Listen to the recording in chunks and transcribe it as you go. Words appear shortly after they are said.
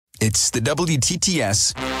It's the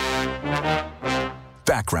WTTS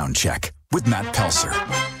Background Check with Matt Pelser.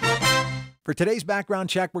 For today's background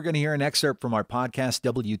check, we're going to hear an excerpt from our podcast,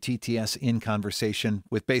 WTTS In Conversation,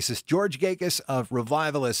 with bassist George Gekas of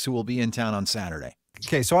Revivalists, who will be in town on Saturday.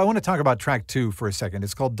 Okay, so I want to talk about track 2 for a second.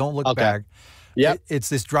 It's called Don't Look Back. Yep. It's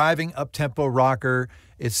this driving up-tempo rocker.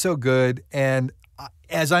 It's so good. And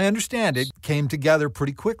as I understand it, came together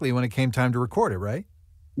pretty quickly when it came time to record it, right?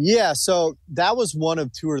 Yeah, so that was one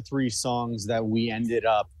of 2 or 3 songs that we ended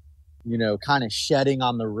up, kind of shedding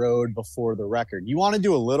on the road before the record. You want to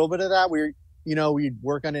do a little bit of that? We'd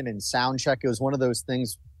work on it in sound check. It was one of those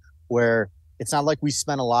things where it's not like we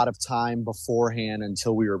spent a lot of time beforehand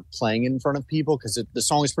until we were playing in front of people, because the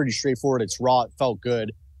song is pretty straightforward. It's raw. It felt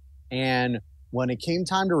good. And when it came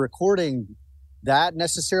time to recording, that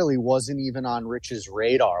necessarily wasn't even on Rich's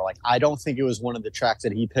radar. Like, I don't think it was one of the tracks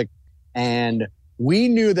that he picked. And we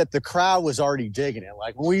knew that the crowd was already digging it.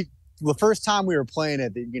 Like, the first time we were playing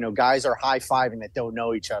it, guys are high-fiving that don't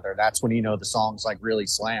know each other. That's when, the song's like really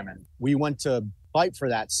slamming. We went to fight for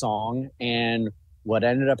that song, and what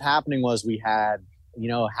ended up happening was we had,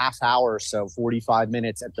 a half hour or so, 45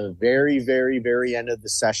 minutes at the very, very, very end of the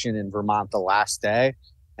session in Vermont the last day.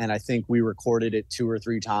 And I think we recorded it 2 or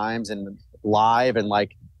 3 times and live, and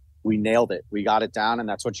we nailed it. We got it down, and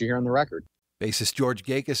that's what you hear on the record. Bassist George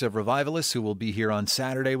Gekas of Revivalists, who will be here on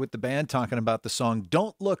Saturday with the band, talking about the song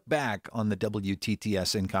Don't Look Back on the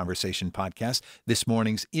WTTS In Conversation podcast. This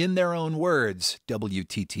morning's In Their Own Words,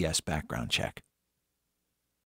 WTTS Background Check.